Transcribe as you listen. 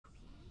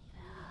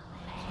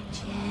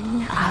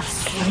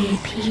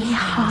Sleepy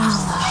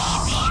Hollow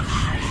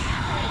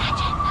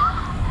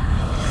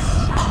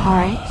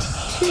Part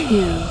 2.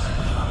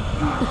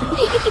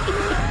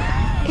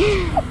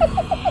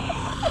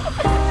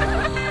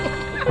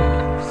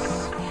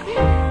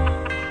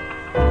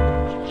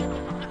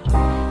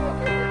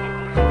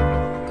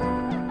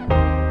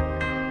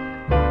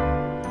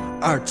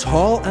 Our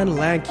tall and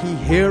lanky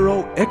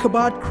hero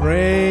Ichabod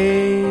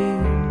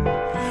Crane,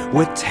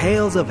 with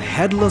tales of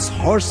headless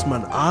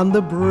horsemen on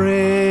the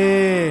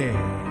brain,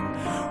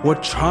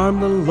 would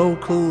charm the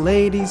local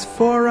ladies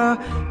for a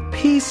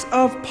piece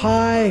of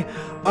pie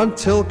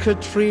until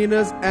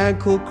Katrina's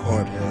ankle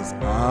caught his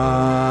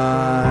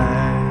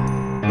eye.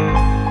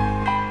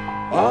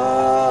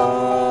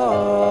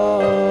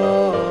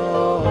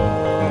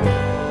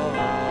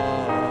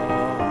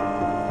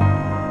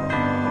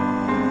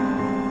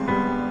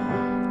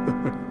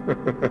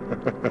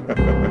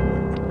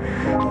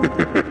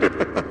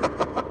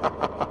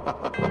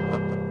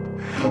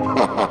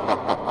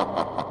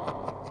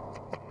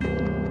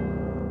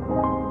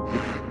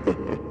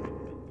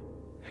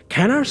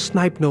 Can our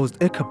snipe-nosed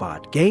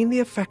Ichabod gain the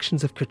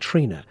affections of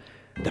Katrina,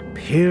 the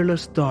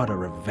peerless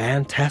daughter of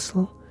Van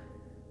Tassel?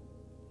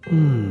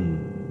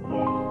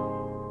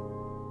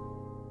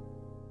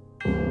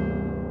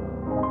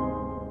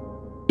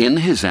 In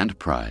his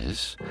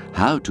enterprise,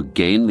 How to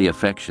Gain the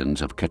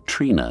Affections of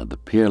Katrina, the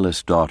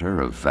Peerless Daughter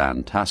of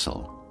Van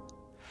Tassel,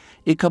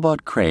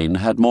 Ichabod Crane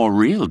had more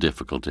real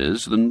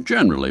difficulties than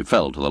generally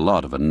fell to the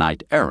lot of a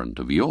knight-errant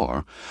of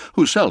yore,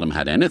 who seldom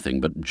had anything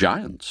but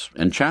giants,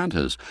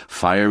 enchanters,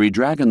 fiery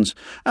dragons,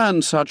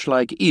 and such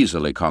like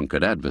easily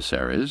conquered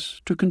adversaries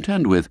to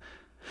contend with,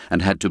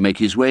 and had to make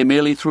his way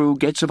merely through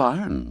gates of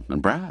iron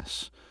and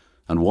brass,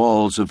 and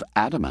walls of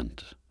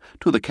adamant,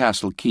 to the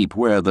castle keep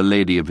where the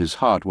lady of his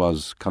heart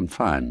was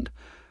confined,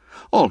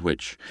 all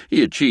which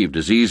he achieved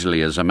as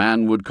easily as a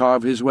man would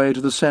carve his way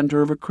to the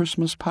centre of a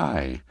Christmas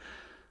pie.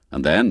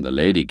 And then the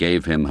lady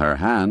gave him her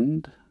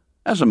hand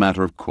as a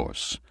matter of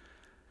course.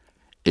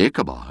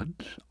 Ichabod,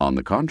 on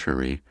the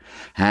contrary,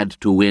 had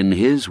to win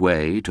his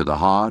way to the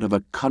heart of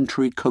a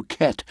country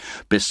coquette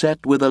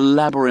beset with a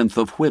labyrinth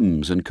of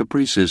whims and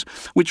caprices,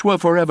 which were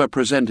forever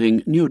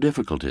presenting new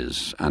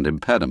difficulties and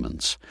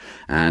impediments,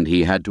 and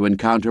he had to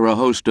encounter a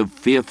host of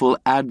fearful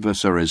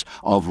adversaries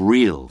of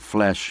real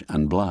flesh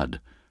and blood,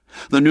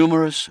 the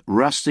numerous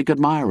rustic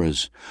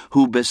admirers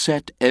who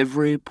beset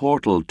every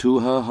portal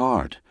to her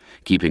heart,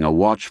 keeping a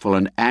watchful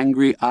and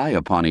angry eye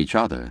upon each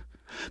other,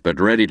 but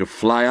ready to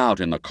fly out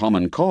in the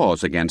common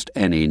cause against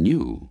any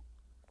new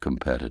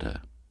competitor.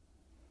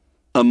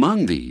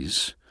 Among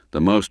these, the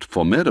most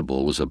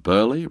formidable was a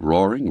burly,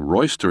 roaring,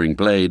 roistering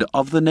blade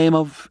of the name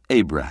of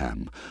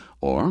Abraham,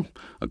 or,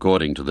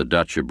 according to the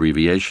Dutch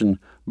abbreviation,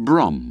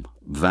 Brom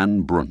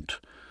van Brunt,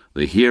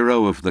 the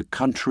hero of the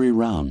country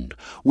round,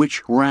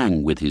 which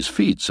rang with his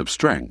feats of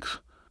strength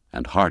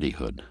and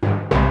hardihood.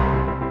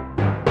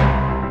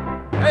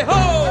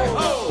 Hey-ho!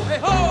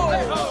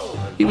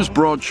 He was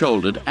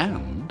broad-shouldered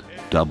and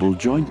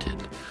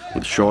double-jointed,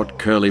 with short,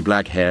 curly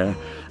black hair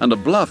and a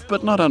bluff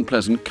but not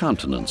unpleasant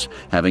countenance,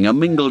 having a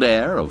mingled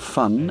air of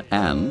fun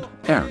and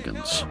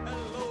arrogance.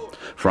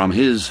 From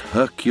his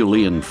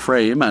Herculean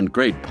frame and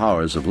great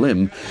powers of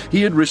limb,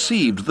 he had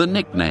received the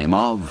nickname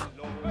of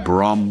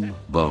Brom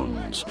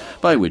Bones,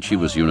 by which he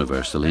was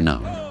universally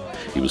known.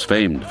 He was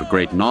famed for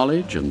great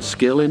knowledge and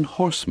skill in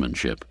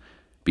horsemanship,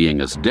 being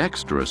as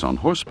dexterous on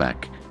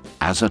horseback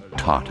as a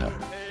Tartar.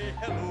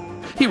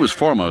 He was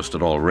foremost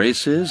at all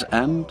races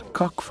and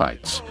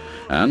cockfights,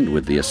 and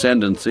with the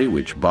ascendancy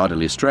which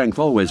bodily strength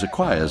always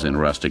acquires in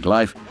rustic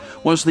life,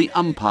 was the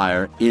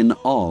umpire in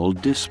all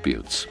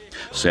disputes,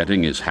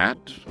 setting his hat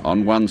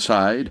on one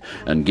side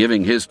and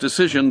giving his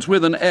decisions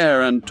with an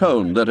air and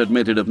tone that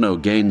admitted of no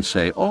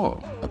gainsay or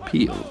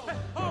appeal.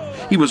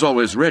 He was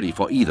always ready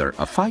for either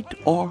a fight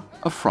or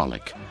a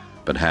frolic,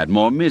 but had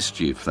more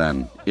mischief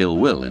than ill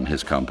will in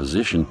his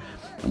composition,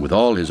 and with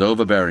all his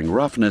overbearing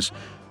roughness,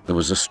 there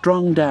was a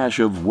strong dash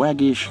of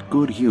waggish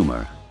good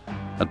humour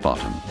at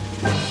bottom.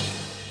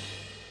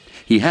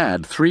 He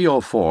had 3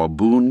 or 4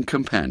 boon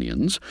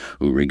companions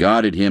who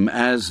regarded him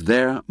as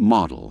their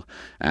model,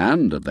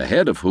 and at the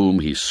head of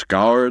whom he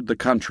scoured the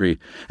country,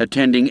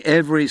 attending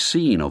every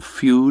scene of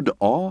feud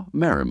or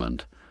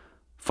merriment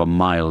for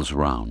miles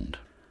round.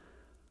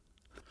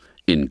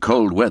 In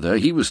cold weather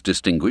he was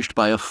distinguished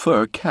by a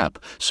fur cap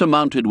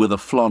surmounted with a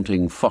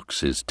flaunting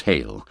fox's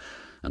tail,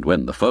 and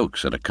when the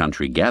folks at a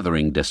country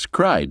gathering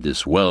descried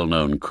this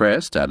well-known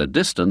crest at a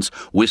distance,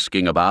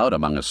 whisking about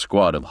among a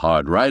squad of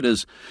hard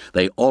riders,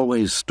 they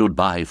always stood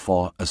by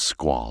for a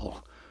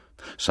squall.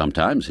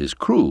 Sometimes his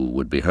crew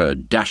would be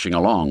heard dashing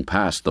along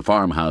past the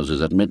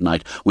farmhouses at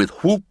midnight with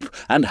whoop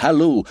and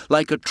halloo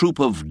like a troop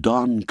of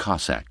Don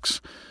Cossacks.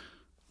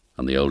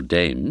 And the old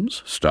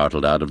dames,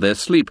 startled out of their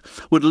sleep,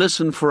 would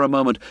listen for a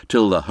moment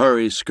till the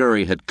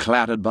hurry-scurry had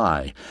clattered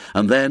by,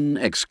 and then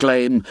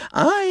exclaim,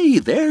 "Aye,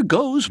 there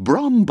goes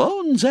Brom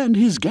Bones and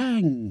his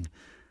gang."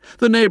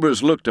 The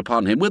neighbours looked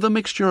upon him with a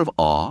mixture of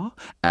awe,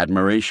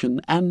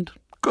 admiration, and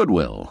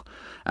goodwill,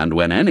 and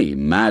when any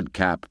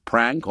madcap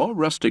prank or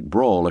rustic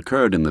brawl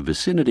occurred in the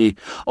vicinity,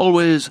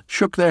 always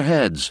shook their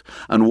heads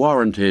and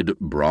warranted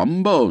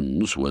Brom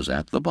Bones was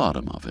at the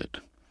bottom of it.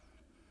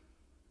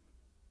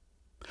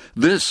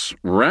 This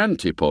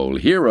rantipole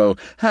hero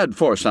had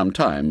for some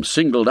time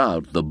singled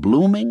out the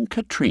blooming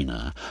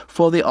Katrina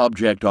for the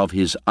object of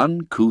his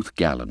uncouth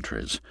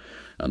gallantries,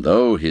 and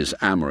though his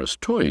amorous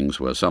toyings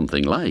were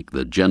something like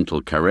the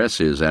gentle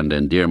caresses and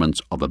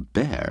endearments of a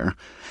bear,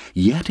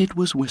 yet it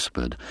was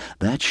whispered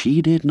that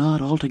she did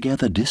not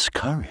altogether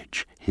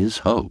discourage his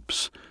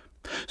hopes.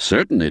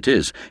 Certain it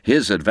is,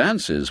 his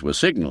advances were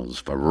signals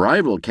for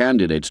rival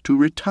candidates to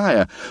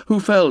retire who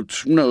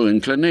felt no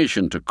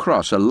inclination to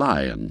cross a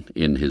lion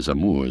in his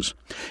amours,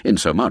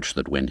 insomuch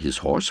that when his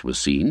horse was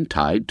seen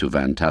tied to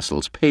Van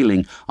Tassel's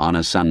paling on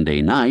a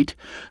Sunday night,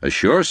 a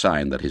sure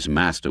sign that his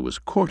master was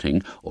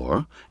courting,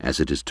 or, as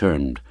it is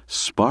termed,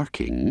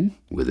 sparking,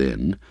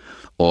 within,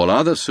 all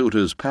other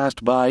suitors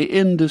passed by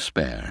in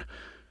despair,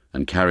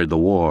 and carried the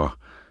war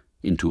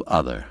into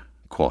other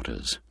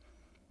quarters.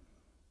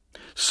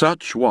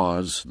 Such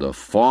was the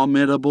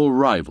formidable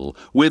rival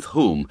with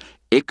whom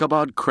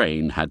Ichabod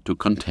Crane had to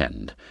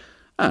contend,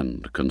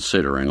 and,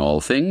 considering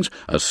all things,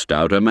 a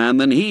stouter man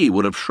than he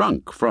would have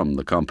shrunk from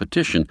the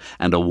competition,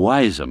 and a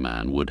wiser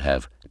man would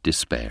have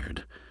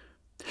despaired.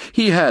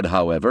 He had,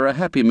 however, a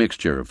happy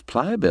mixture of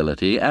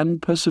pliability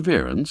and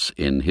perseverance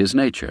in his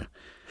nature.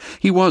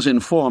 He was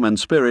in form and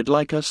spirit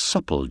like a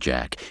supple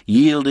jack,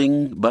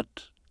 yielding but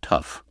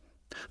tough.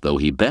 Though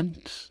he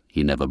bent,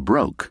 he never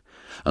broke,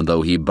 and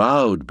though he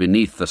bowed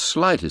beneath the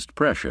slightest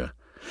pressure,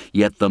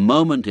 yet the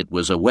moment it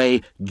was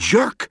away,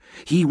 jerk,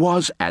 he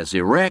was as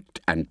erect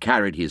and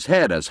carried his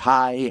head as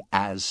high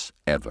as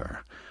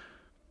ever.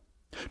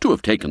 To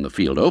have taken the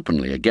field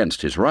openly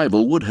against his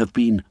rival would have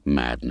been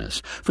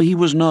madness, for he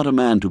was not a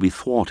man to be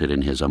thwarted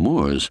in his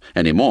amours,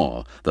 any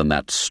more than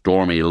that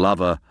stormy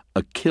lover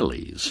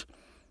Achilles.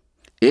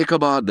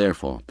 Ichabod,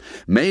 therefore,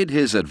 made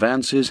his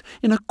advances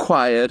in a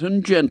quiet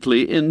and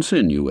gently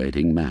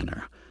insinuating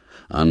manner.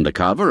 Under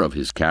cover of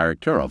his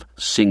character of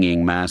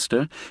singing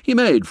master, he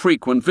made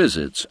frequent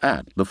visits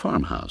at the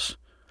farmhouse.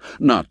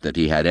 Not that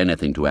he had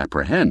anything to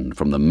apprehend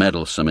from the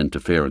meddlesome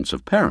interference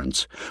of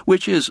parents,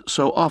 which is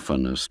so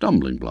often a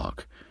stumbling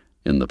block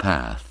in the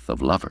path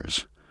of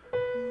lovers.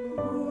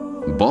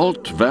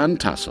 Bolt Van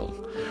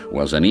Tassel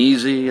was an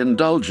easy,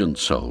 indulgent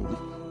soul.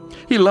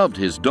 He loved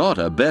his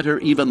daughter better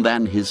even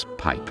than his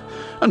pipe,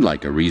 and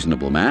like a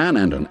reasonable man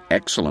and an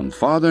excellent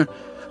father,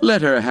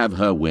 let her have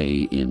her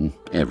way in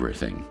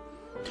everything.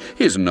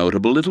 His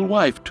notable little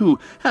wife, too,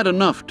 had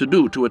enough to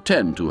do to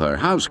attend to her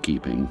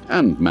housekeeping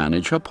and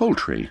manage her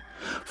poultry.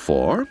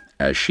 For,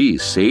 as she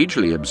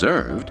sagely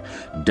observed,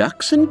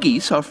 ducks and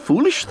geese are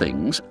foolish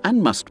things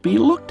and must be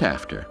looked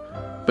after,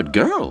 but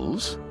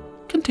girls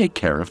can take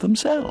care of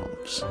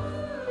themselves.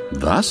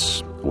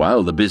 Thus,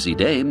 while the busy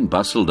dame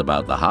bustled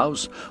about the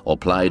house or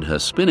plied her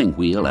spinning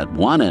wheel at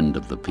one end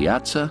of the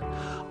piazza,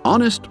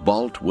 honest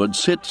Bolt would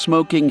sit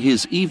smoking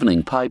his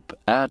evening pipe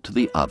at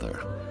the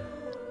other.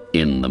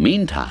 In the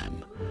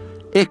meantime,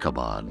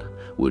 Ichabod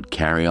would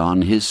carry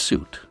on his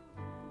suit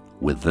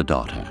with the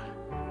daughter.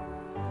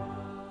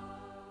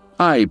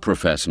 I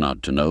profess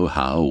not to know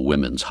how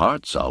women's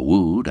hearts are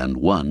wooed and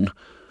won.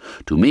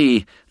 To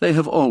me, they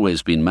have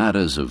always been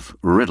matters of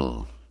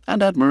riddle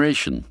and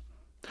admiration.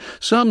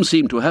 Some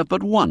seem to have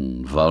but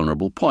one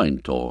vulnerable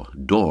point or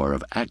door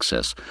of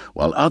access,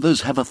 while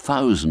others have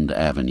 1,000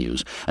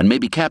 avenues and may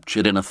be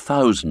captured in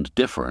 1,000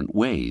 different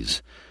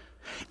ways.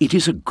 It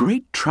is a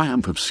great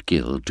triumph of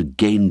skill to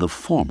gain the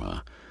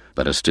former,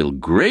 but a still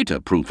greater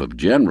proof of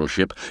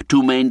generalship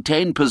to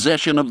maintain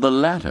possession of the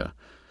latter,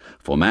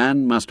 for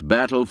man must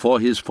battle for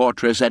his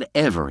fortress at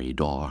every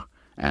door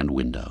and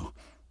window.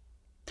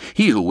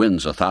 He who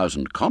wins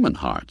 1,000 common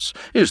hearts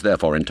is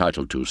therefore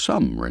entitled to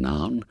some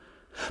renown,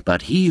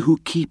 but he who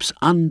keeps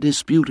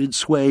undisputed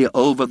sway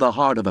over the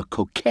heart of a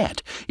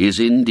coquette is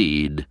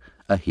indeed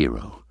a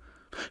hero.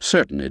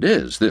 Certain it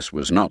is this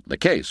was not the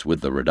case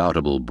with the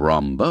redoubtable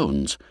Brom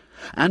Bones,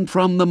 and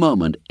from the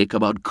moment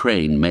Ichabod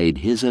Crane made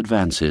his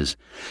advances,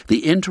 the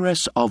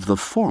interests of the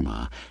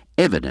former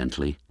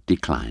evidently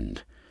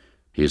declined.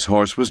 His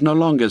horse was no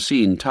longer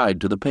seen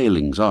tied to the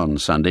palings on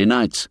Sunday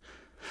nights,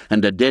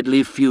 and a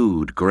deadly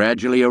feud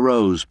gradually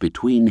arose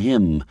between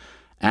him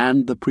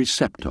and the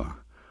preceptor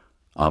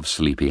of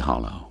Sleepy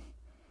Hollow.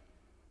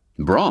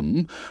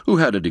 Brom, who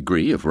had a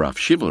degree of rough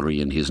chivalry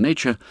in his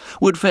nature,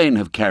 would fain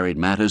have carried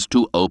matters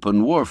to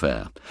open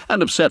warfare,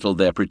 and have settled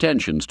their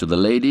pretensions to the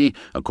lady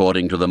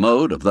according to the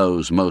mode of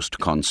those most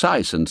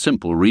concise and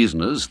simple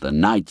reasoners, the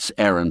knights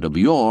errant of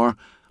yore,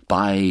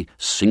 by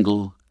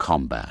single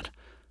combat.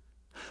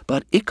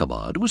 But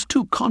Ichabod was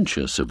too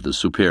conscious of the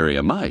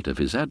superior might of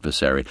his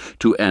adversary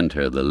to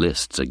enter the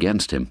lists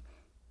against him.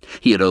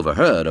 He had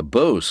overheard a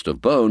boast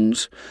of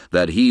Bones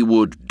that he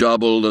would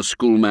double the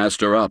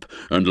schoolmaster up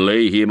and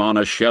lay him on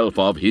a shelf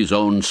of his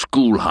own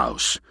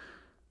schoolhouse,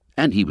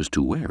 and he was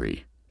too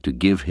wary to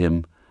give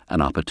him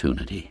an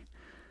opportunity.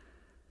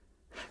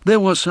 There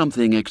was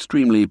something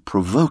extremely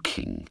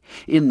provoking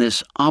in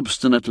this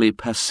obstinately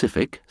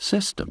pacific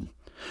system.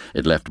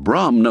 It left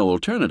Brom no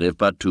alternative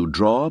but to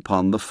draw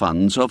upon the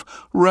funds of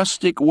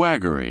rustic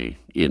waggery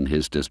in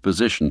his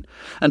disposition,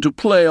 and to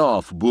play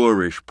off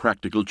boorish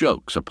practical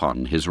jokes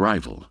upon his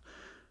rival.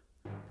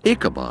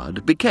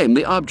 Ichabod became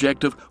the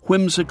object of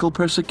whimsical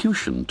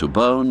persecution to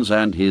Bones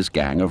and his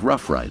gang of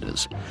rough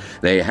riders.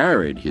 They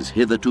harried his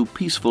hitherto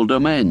peaceful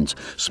domains,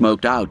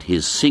 smoked out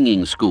his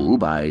singing school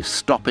by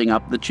stopping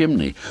up the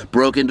chimney,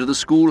 broke into the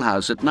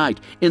schoolhouse at night,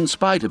 in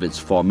spite of its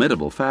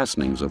formidable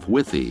fastenings of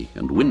withy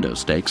and window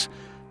stakes,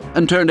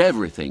 and turned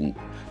everything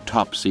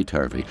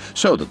topsy-turvy,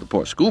 so that the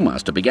poor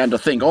schoolmaster began to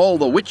think all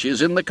the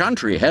witches in the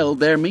country held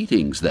their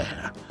meetings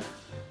there.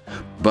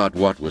 But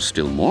what was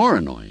still more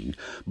annoying,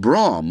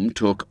 Brom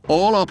took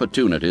all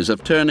opportunities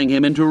of turning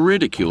him into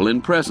ridicule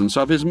in presence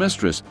of his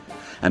mistress,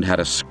 and had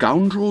a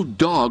scoundrel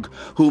dog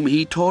whom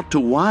he taught to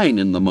whine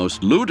in the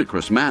most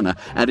ludicrous manner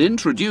and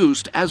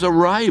introduced as a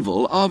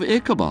rival of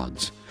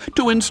Ichabod's,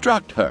 to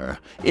instruct her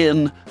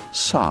in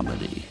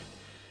psalmody.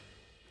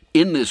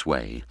 In this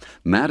way,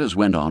 matters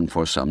went on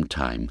for some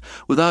time,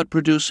 without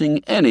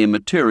producing any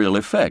material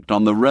effect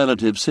on the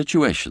relative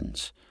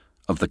situations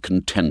of the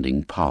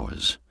contending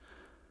powers.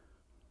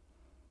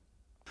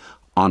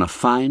 On a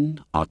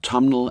fine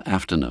autumnal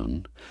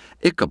afternoon,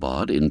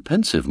 Ichabod, in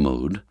pensive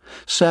mood,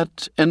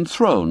 sat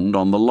enthroned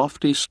on the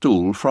lofty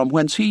stool from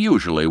whence he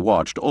usually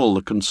watched all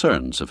the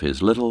concerns of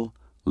his little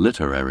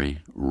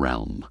literary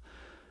realm.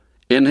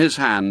 In his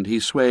hand he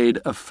swayed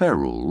a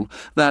ferule,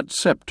 that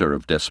sceptre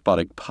of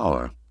despotic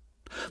power.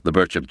 The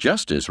Birch of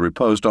Justice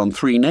reposed on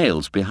 3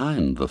 nails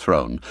behind the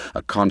throne,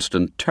 a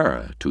constant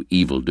terror to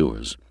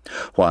evildoers,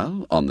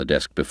 while on the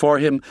desk before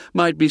him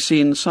might be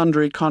seen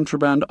sundry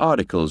contraband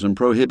articles and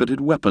prohibited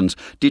weapons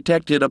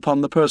detected upon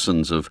the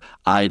persons of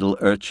idle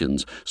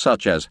urchins,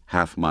 such as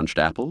half-munched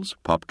apples,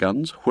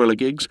 pop-guns,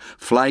 whirligigs,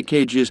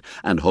 fly-cages,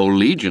 and whole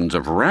legions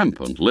of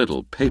rampant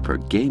little paper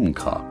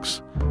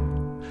gamecocks.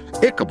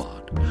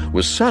 Ichabod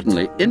was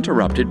suddenly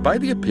interrupted by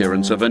the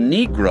appearance of a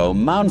Negro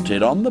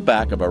mounted on the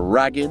back of a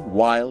ragged,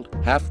 wild,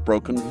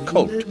 half-broken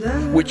colt,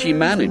 which he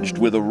managed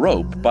with a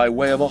rope by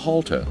way of a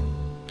halter.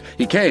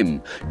 He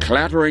came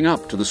clattering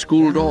up to the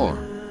school door,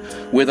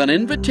 with an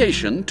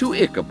invitation to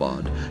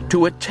Ichabod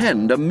to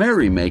attend a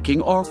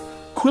merrymaking or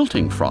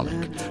quilting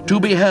frolic to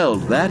be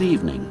held that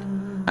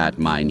evening at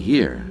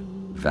Mynheer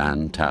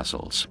Van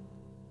Tassel's.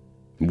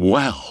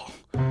 Well,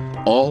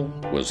 all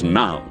was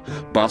now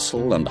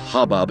bustle and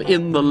hubbub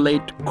in the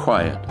late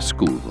quiet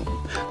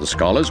schoolroom. The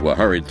scholars were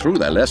hurried through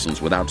their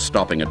lessons without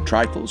stopping at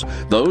trifles.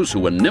 Those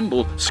who were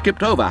nimble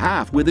skipped over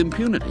half with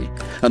impunity,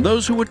 and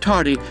those who were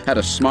tardy had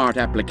a smart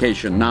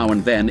application now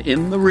and then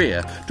in the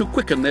rear to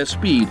quicken their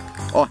speed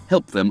or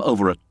help them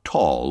over a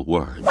tall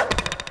word.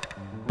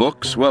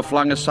 Books were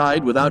flung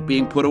aside without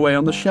being put away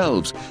on the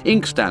shelves.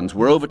 Inkstands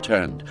were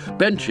overturned,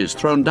 benches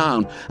thrown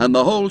down, and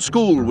the whole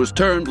school was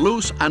turned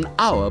loose an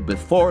hour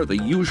before the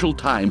usual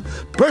time,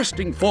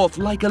 bursting forth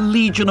like a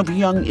legion of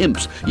young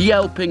imps,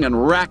 yelping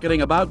and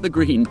racketing about the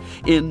green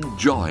in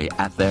joy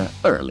at their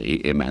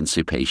early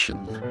emancipation.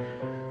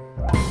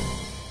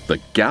 The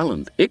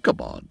gallant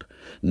Ichabod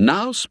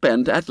now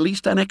spent at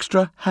least an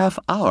extra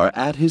half-hour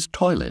at his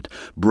toilet,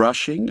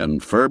 brushing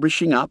and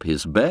furbishing up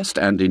his best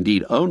and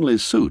indeed only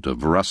suit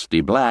of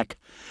rusty black,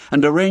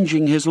 and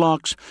arranging his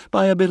locks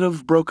by a bit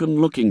of broken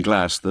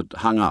looking-glass that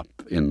hung up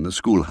in the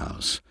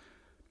schoolhouse.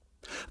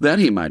 That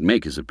he might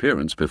make his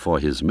appearance before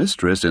his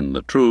mistress in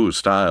the true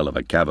style of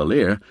a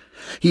cavalier,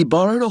 he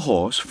borrowed a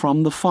horse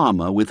from the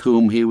farmer with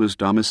whom he was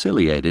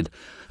domiciliated,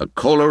 a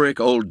choleric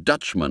old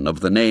Dutchman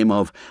of the name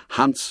of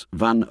Hans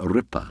van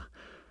Ripper,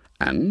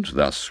 and,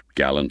 thus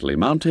gallantly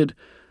mounted,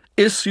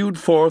 issued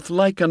forth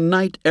like a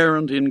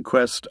knight-errant in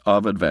quest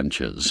of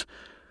adventures.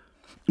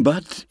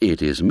 But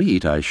it is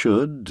meet I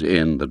should,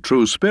 in the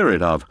true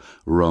spirit of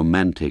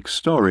romantic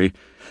story,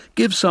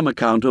 give some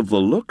account of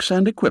the looks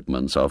and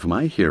equipments of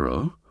my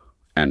hero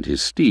and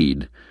his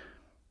steed.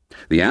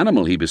 The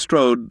animal he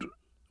bestrode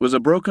was a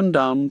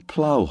broken-down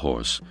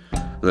plough-horse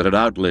that had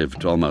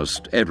outlived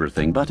almost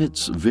everything but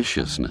its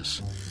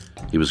viciousness.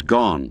 He was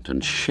gaunt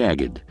and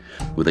shagged,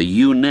 with a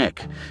ewe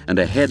neck and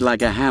a head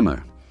like a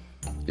hammer.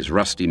 His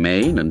rusty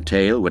mane and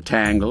tail were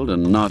tangled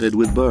and knotted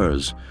with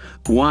burrs.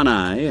 One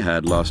eye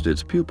had lost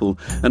its pupil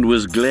and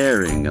was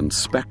glaring and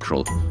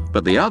spectral,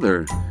 but the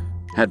other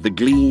had the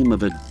gleam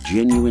of a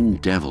genuine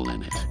devil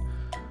in it.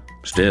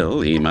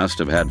 Still, he must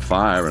have had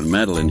fire and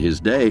metal in his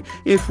day,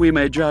 if we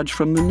may judge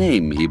from the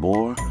name he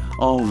bore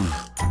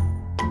of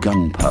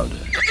Gunpowder.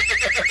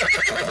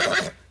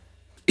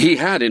 He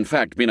had, in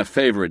fact, been a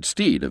favourite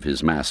steed of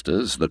his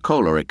master's, the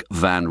choleric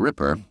Van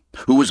Ripper,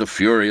 who was a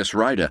furious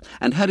rider,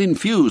 and had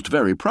infused,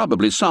 very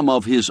probably, some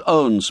of his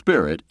own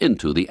spirit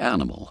into the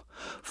animal.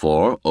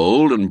 For,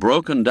 old and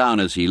broken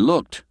down as he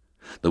looked,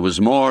 there was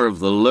more of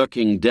the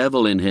lurking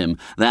devil in him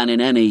than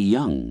in any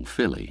young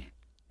filly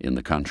in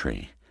the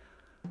country.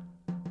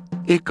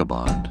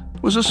 Ichabod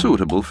was a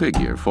suitable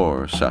figure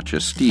for such a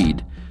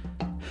steed.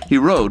 He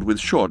rode with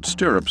short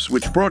stirrups,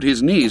 which brought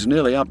his knees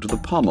nearly up to the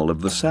pommel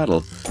of the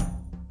saddle.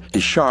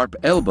 His sharp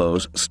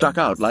elbows stuck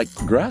out like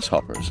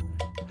grasshoppers.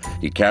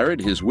 He carried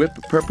his whip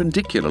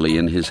perpendicularly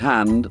in his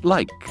hand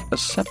like a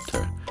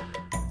scepter.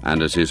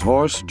 And as his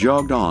horse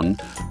jogged on,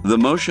 the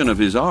motion of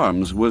his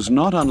arms was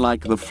not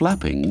unlike the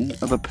flapping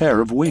of a pair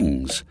of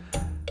wings.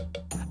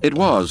 It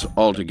was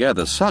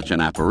altogether such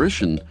an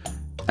apparition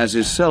as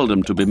is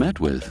seldom to be met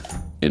with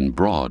in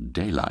broad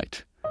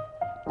daylight.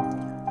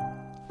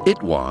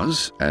 It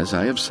was, as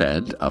I have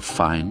said, a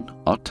fine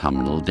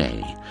autumnal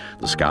day.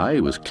 The sky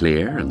was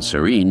clear and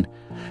serene,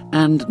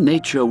 and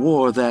nature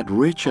wore that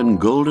rich and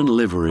golden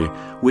livery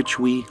which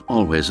we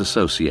always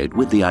associate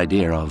with the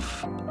idea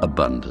of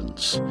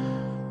abundance.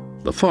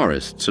 The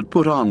forests had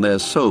put on their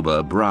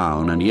sober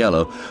brown and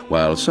yellow,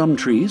 while some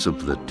trees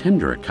of the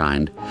tenderer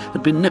kind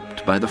had been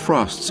nipped by the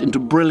frosts into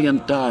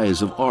brilliant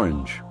dyes of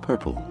orange,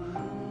 purple,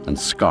 and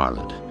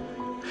scarlet.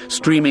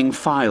 Streaming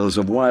files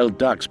of wild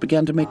ducks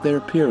began to make their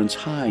appearance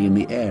high in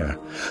the air.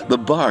 The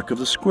bark of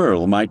the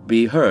squirrel might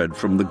be heard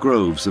from the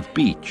groves of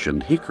beech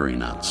and hickory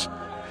nuts,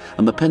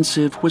 and the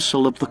pensive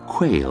whistle of the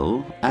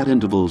quail, at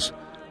intervals,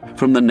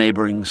 from the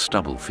neighboring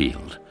stubble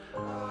field.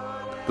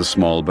 The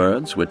small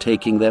birds were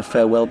taking their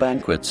farewell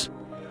banquets.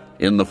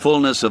 In the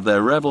fullness of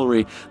their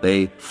revelry,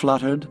 they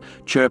fluttered,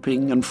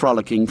 chirping and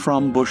frolicking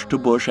from bush to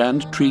bush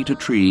and tree to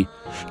tree,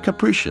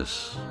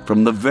 capricious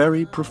from the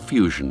very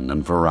profusion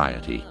and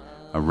variety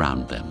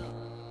around them.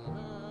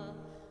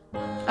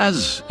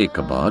 As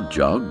Ichabod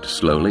jogged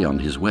slowly on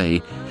his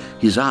way,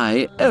 his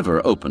eye,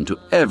 ever open to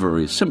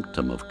every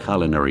symptom of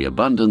culinary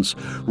abundance,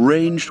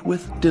 ranged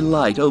with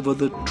delight over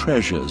the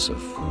treasures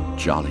of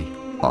jolly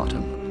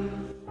autumn.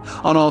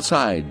 On all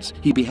sides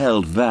he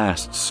beheld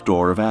vast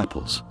store of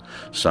apples,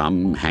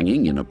 some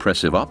hanging in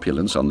oppressive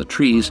opulence on the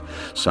trees,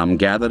 some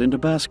gathered into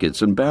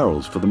baskets and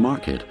barrels for the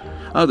market,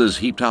 others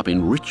heaped up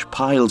in rich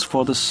piles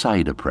for the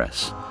cider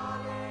press.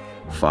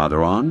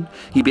 Farther on,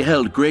 he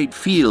beheld great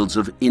fields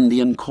of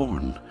Indian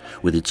corn,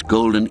 with its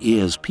golden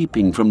ears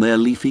peeping from their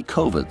leafy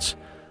coverts,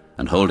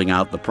 and holding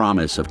out the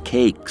promise of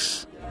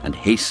cakes and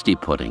hasty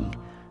pudding,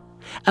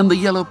 and the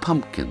yellow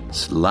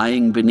pumpkins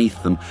lying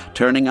beneath them,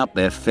 turning up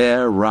their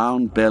fair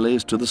round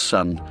bellies to the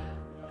sun,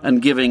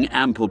 and giving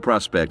ample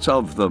prospects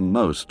of the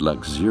most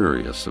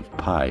luxurious of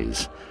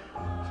pies.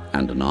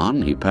 And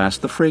anon he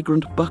passed the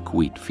fragrant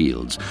buckwheat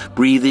fields,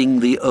 breathing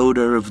the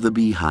odor of the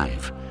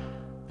beehive,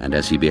 and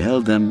as he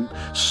beheld them,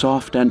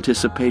 soft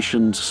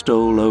anticipations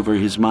stole over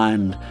his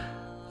mind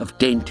of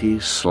dainty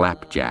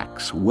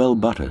slapjacks, well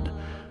buttered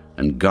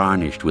and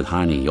garnished with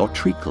honey or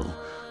treacle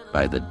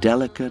by the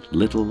delicate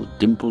little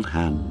dimpled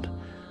hand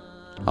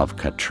of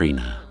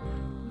Katrina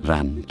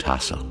Van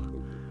Tassel.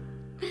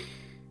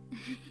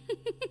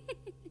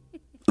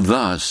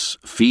 Thus,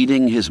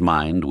 feeding his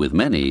mind with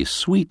many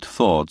sweet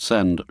thoughts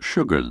and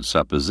sugared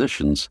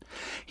suppositions,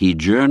 he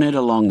journeyed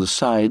along the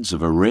sides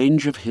of a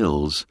range of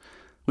hills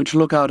which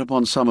look out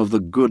upon some of the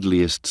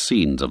goodliest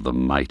scenes of the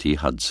mighty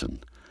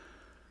Hudson.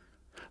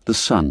 The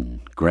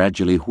sun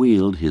gradually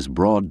wheeled his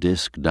broad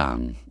disk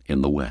down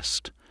in the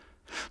west.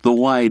 The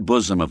wide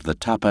bosom of the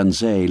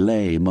Tappensee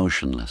lay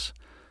motionless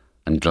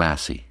and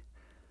glassy.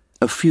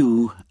 A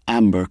few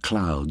amber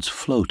clouds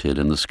floated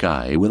in the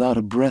sky without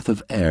a breath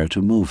of air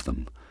to move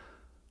them.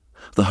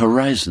 The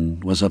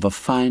horizon was of a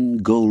fine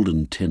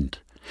golden tint,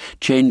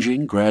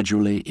 changing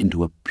gradually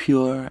into a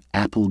pure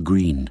apple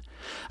green,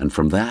 and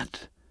from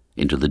that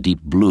into the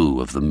deep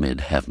blue of the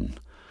mid-heaven.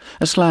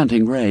 A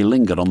slanting ray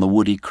lingered on the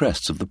woody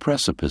crests of the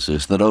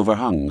precipices that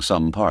overhung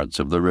some parts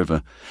of the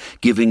river,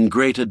 giving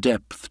greater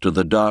depth to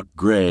the dark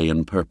grey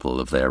and purple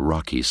of their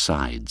rocky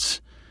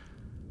sides.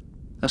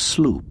 A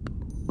sloop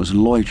was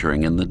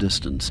loitering in the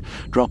distance,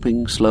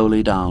 dropping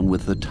slowly down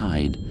with the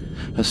tide,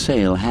 her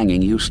sail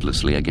hanging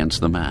uselessly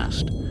against the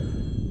mast.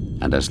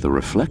 And as the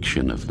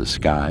reflection of the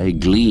sky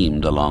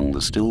gleamed along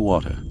the still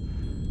water,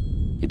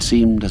 it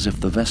seemed as if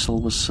the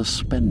vessel was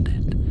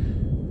suspended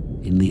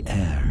in the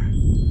air.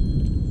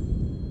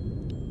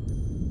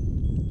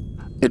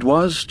 It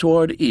was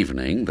toward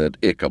evening that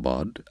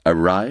Ichabod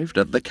arrived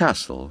at the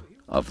castle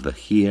of the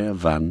Heer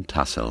Van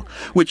Tassel,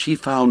 which he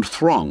found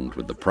thronged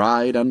with the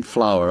pride and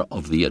flower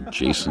of the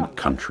adjacent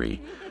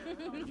country.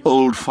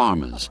 Old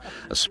farmers,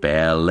 a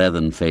spare,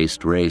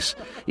 leathern-faced race,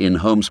 in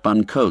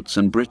homespun coats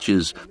and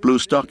breeches, blue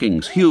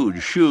stockings,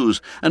 huge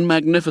shoes, and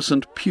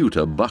magnificent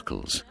pewter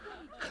buckles.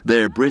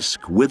 Their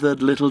brisk,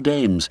 withered little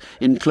dames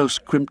in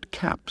close-crimped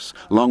caps,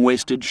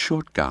 long-waisted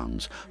short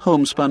gowns,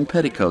 homespun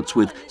petticoats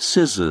with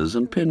scissors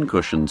and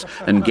pincushions,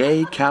 and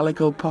gay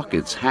calico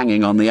pockets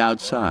hanging on the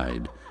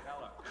outside.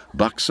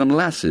 Buxom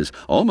lasses,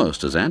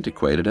 almost as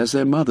antiquated as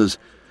their mothers,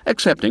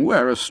 excepting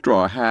where a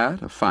straw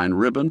hat, a fine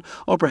ribbon,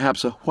 or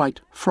perhaps a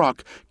white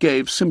frock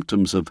gave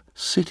symptoms of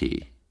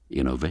city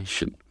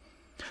innovation.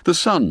 The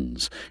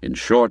sons, in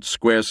short,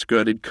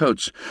 square-skirted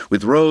coats,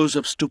 with rows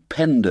of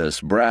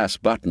stupendous brass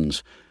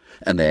buttons,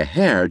 and their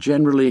hair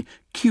generally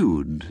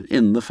cued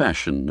in the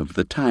fashion of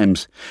the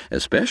times,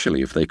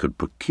 especially if they could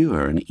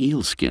procure an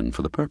eel-skin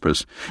for the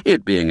purpose,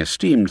 it being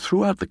esteemed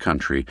throughout the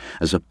country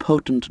as a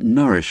potent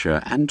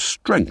nourisher and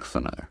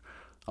strengthener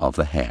of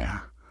the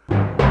hair.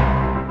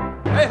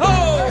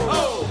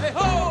 Hey-ho!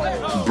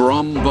 Hey-ho!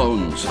 Brom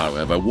Bones,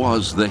 however,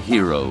 was the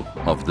hero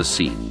of the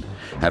scene,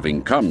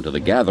 having come to the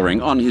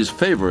gathering on his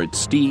favorite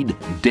steed,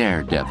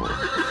 Daredevil,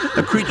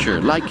 a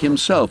creature like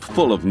himself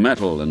full of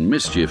mettle and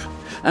mischief,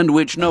 and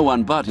which no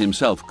one but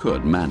himself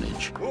could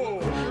manage.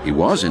 He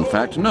was, in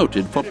fact,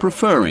 noted for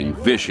preferring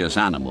vicious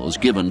animals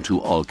given to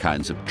all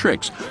kinds of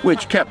tricks,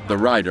 which kept the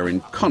rider in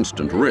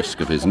constant risk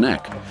of his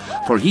neck,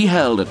 for he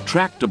held a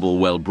tractable,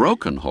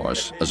 well-broken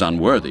horse as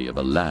unworthy of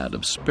a lad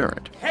of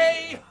spirit.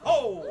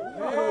 Hey-ho!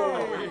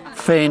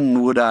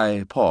 Fain would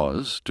I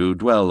pause to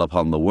dwell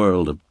upon the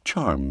world of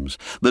charms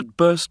that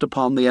burst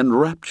upon the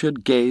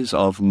enraptured gaze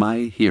of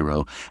my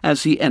hero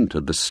as he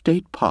entered the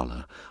state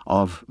parlour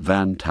of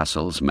Van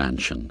Tassel's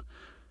mansion.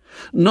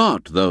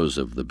 Not those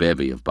of the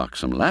bevy of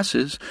buxom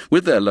lasses,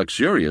 with their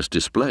luxurious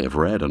display of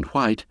red and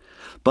white,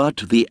 but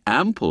the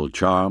ample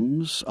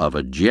charms of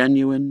a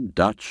genuine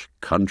Dutch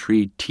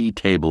country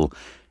tea-table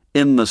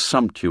in the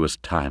sumptuous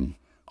time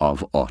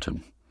of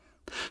autumn.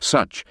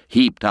 Such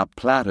heaped-up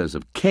platters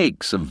of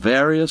cakes of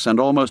various and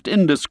almost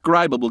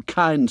indescribable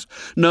kinds,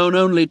 known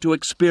only to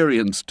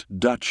experienced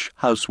Dutch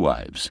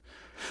housewives.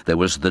 There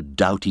was the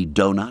doughty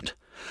donut,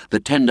 the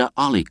tender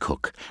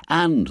olykoek,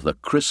 and the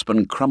crisp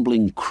and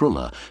crumbling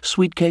cruller,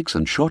 sweet cakes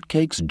and short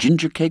cakes,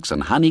 ginger cakes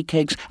and honey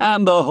cakes,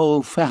 and the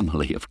whole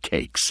family of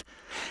cakes.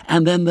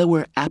 And then there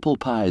were apple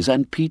pies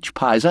and peach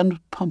pies and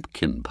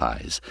pumpkin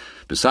pies,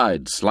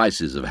 besides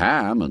slices of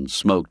ham and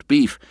smoked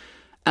beef,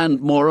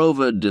 and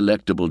moreover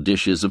delectable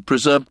dishes of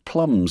preserved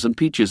plums and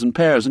peaches and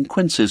pears and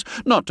quinces,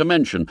 not to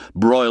mention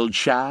broiled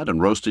shad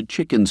and roasted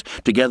chickens,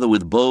 together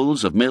with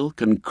bowls of milk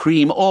and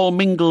cream, all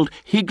mingled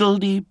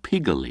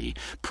higgledy-piggledy,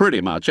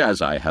 pretty much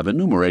as I have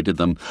enumerated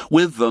them,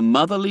 with the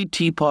motherly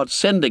teapot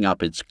sending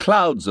up its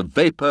clouds of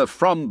vapour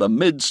from the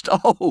midst.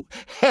 Oh,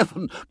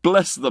 heaven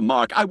bless the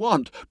mark! I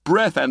want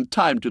breath and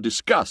time to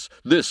discuss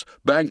this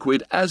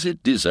banquet as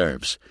it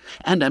deserves,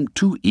 and am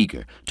too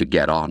eager to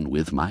get on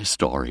with my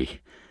story.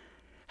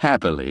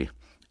 Happily,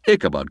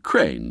 Ichabod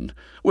Crane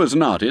was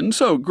not in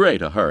so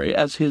great a hurry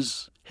as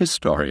his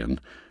historian,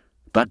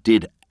 but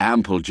did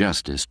ample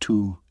justice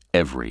to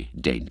every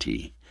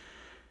dainty.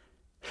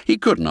 He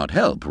could not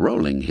help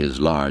rolling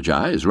his large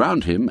eyes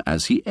round him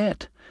as he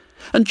ate,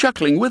 and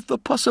chuckling with the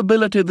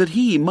possibility that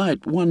he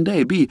might one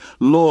day be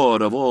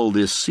lord of all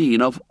this scene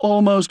of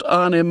almost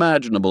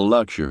unimaginable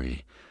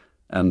luxury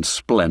and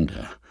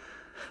splendour.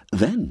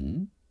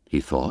 Then,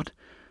 he thought,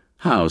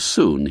 how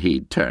soon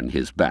he'd turn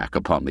his back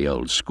upon the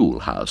old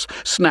schoolhouse,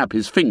 snap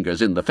his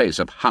fingers in the face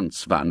of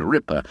Hans van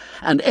Ripper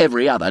and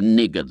every other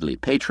niggardly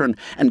patron,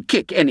 and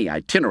kick any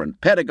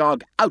itinerant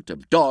pedagogue out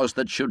of doors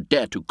that should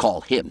dare to call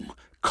him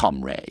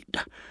comrade.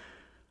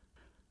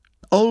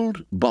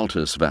 Old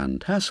Baltus Van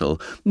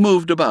Tassel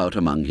moved about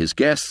among his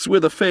guests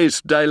with a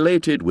face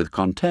dilated with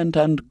content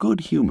and good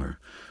humour,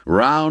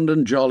 round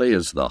and jolly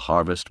as the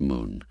harvest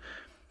moon.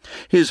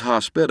 His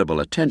hospitable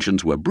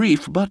attentions were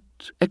brief but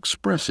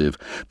expressive,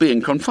 being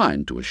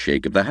confined to a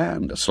shake of the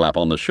hand, a slap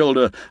on the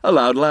shoulder, a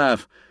loud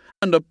laugh,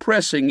 and a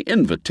pressing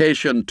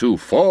invitation to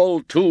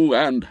fall to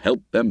and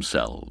help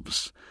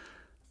themselves.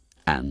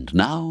 And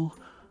now,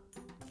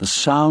 the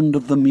sound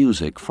of the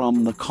music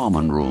from the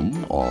common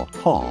room, or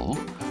hall,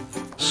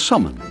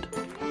 summoned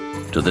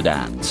to the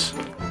dance.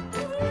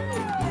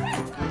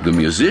 The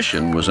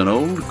musician was an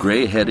old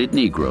grey-headed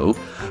Negro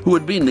who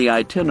had been the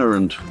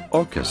itinerant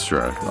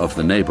orchestra of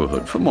the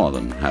neighborhood for more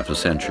than half a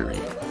century.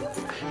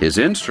 His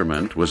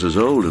instrument was as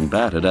old and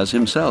battered as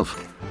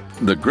himself.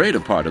 The greater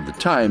part of the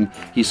time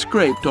he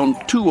scraped on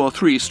 2 or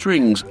 3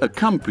 strings,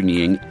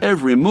 accompanying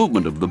every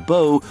movement of the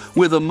bow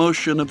with a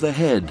motion of the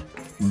head,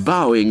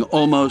 bowing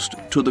almost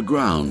to the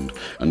ground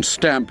and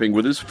stamping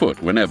with his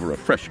foot whenever a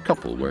fresh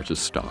couple were to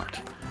start.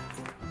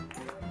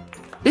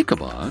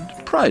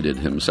 Ichabod prided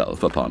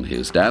himself upon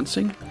his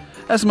dancing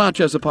as much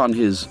as upon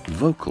his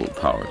vocal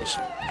powers.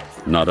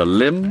 Not a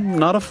limb,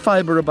 not a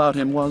fibre about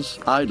him was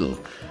idle,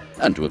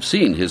 and to have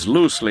seen his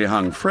loosely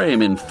hung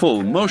frame in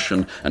full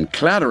motion and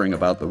clattering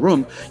about the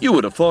room, you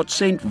would have thought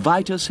St.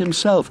 Vitus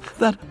himself,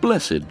 that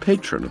blessed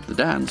patron of the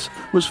dance,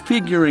 was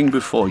figuring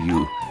before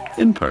you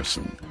in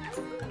person.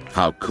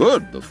 How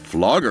could the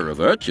flogger of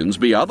urchins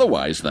be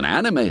otherwise than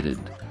animated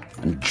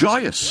and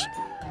joyous?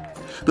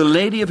 The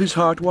lady of his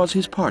heart was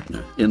his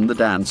partner in the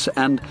dance,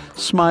 and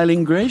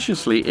smiling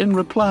graciously in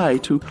reply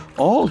to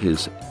all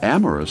his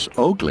amorous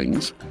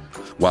oglings,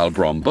 while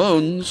Brom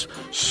Bones,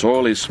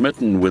 sorely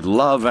smitten with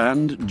love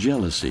and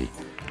jealousy,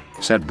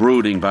 sat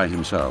brooding by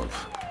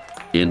himself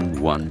in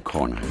one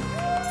corner.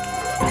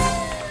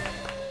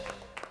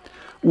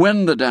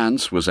 When the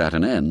dance was at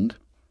an end,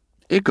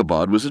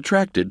 Ichabod was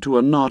attracted to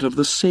a knot of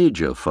the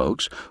sager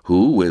folks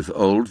who, with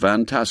old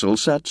Van Tassel,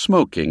 sat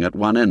smoking at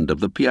one end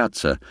of the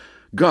piazza,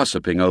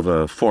 gossiping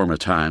over former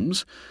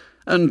times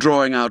and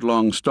drawing out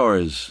long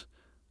stories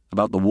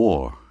about the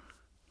war.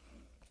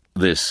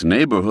 This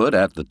neighborhood,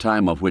 at the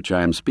time of which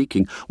I am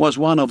speaking, was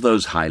one of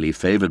those highly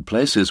favored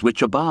places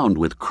which abound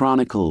with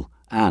chronicle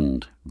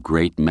and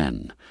great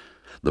men.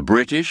 The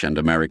British and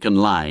American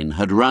line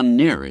had run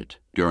near it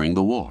during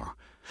the war.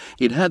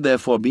 It had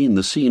therefore been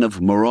the scene of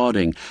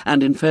marauding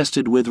and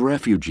infested with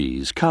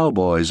refugees,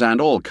 cowboys, and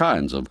all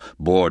kinds of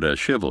border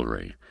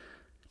chivalry.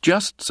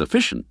 Just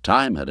sufficient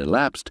time had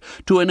elapsed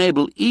to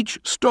enable each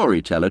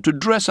storyteller to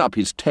dress up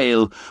his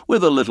tale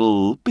with a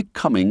little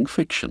becoming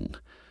fiction,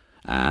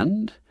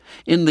 and,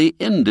 in the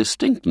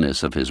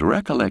indistinctness of his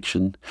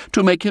recollection,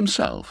 to make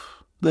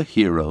himself the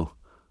hero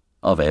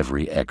of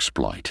every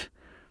exploit.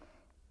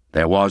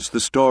 There was the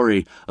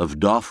story of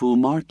Doffu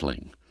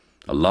Martling,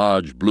 a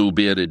large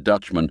blue-bearded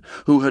Dutchman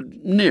who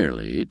had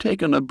nearly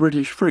taken a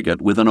British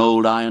frigate with an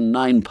old iron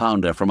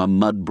 9-pounder from a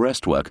mud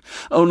breastwork,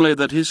 only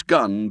that his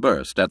gun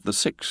burst at the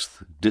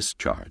 6th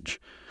discharge.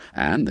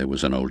 And there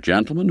was an old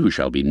gentleman who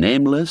shall be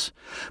nameless,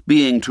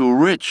 being too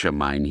rich a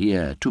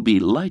mynheer to be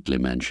lightly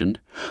mentioned,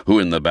 who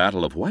in the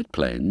Battle of White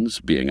Plains,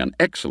 being an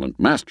excellent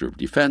master of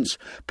defence,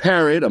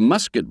 parried a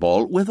musket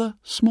ball with a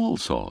small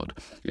sword,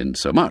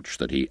 insomuch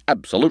that he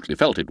absolutely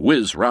felt it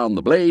whiz round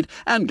the blade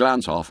and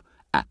glance off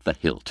at the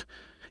hilt,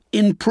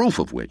 in proof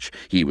of which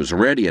he was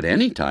ready at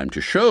any time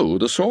to show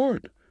the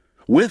sword,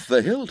 with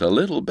the hilt a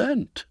little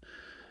bent.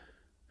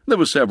 There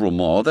were several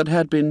more that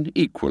had been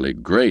equally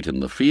great in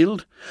the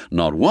field,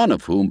 not one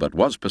of whom but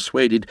was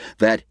persuaded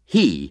that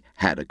he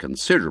had a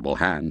considerable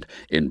hand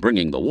in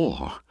bringing the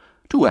war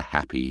to a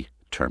happy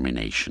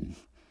termination.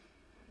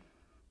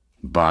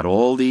 But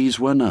all these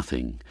were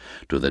nothing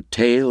to the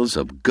tales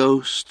of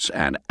ghosts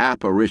and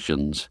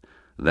apparitions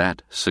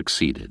that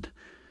succeeded.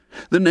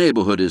 The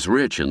neighborhood is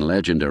rich in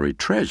legendary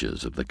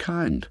treasures of the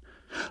kind.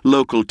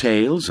 Local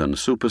tales and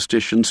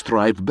superstitions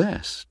thrive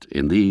best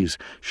in these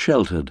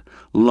sheltered,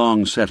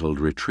 long-settled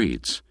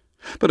retreats,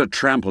 but are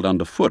trampled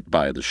underfoot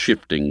by the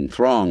shifting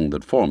throng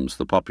that forms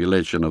the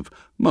population of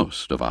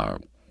most of our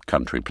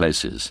country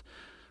places.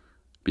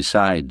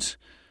 Besides,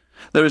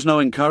 there is no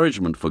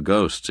encouragement for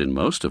ghosts in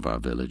most of our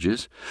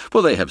villages,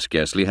 for they have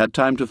scarcely had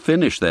time to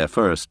finish their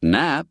first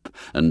nap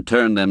and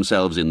turn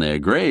themselves in their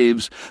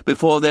graves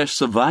before their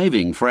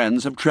surviving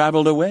friends have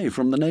travelled away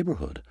from the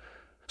neighborhood,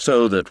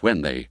 so that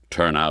when they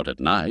turn out at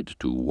night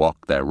to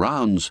walk their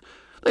rounds,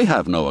 they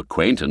have no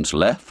acquaintance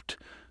left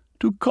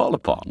to call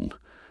upon.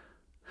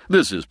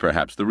 This is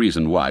perhaps the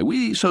reason why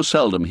we so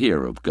seldom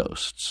hear of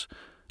ghosts,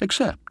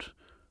 except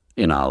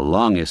in our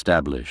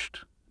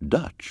long-established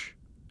Dutch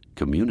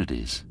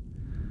communities.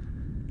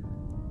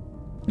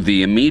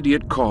 The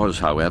immediate cause,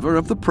 however,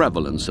 of the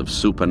prevalence of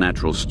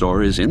supernatural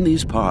stories in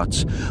these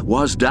parts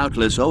was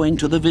doubtless owing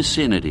to the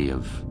vicinity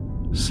of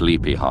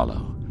Sleepy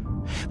Hollow.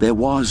 There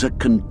was a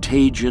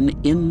contagion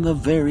in the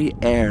very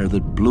air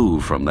that blew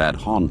from that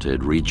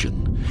haunted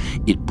region.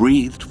 It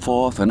breathed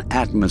forth an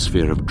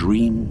atmosphere of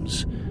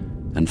dreams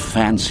and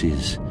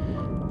fancies,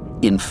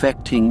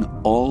 infecting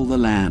all the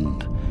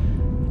land,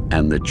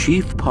 and the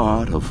chief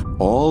part of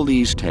all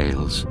these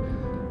tales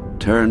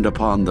turned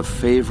upon the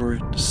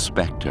favorite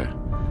spectre,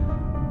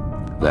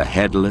 the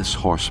Headless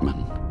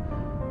Horseman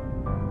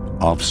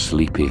of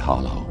Sleepy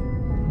Hollow.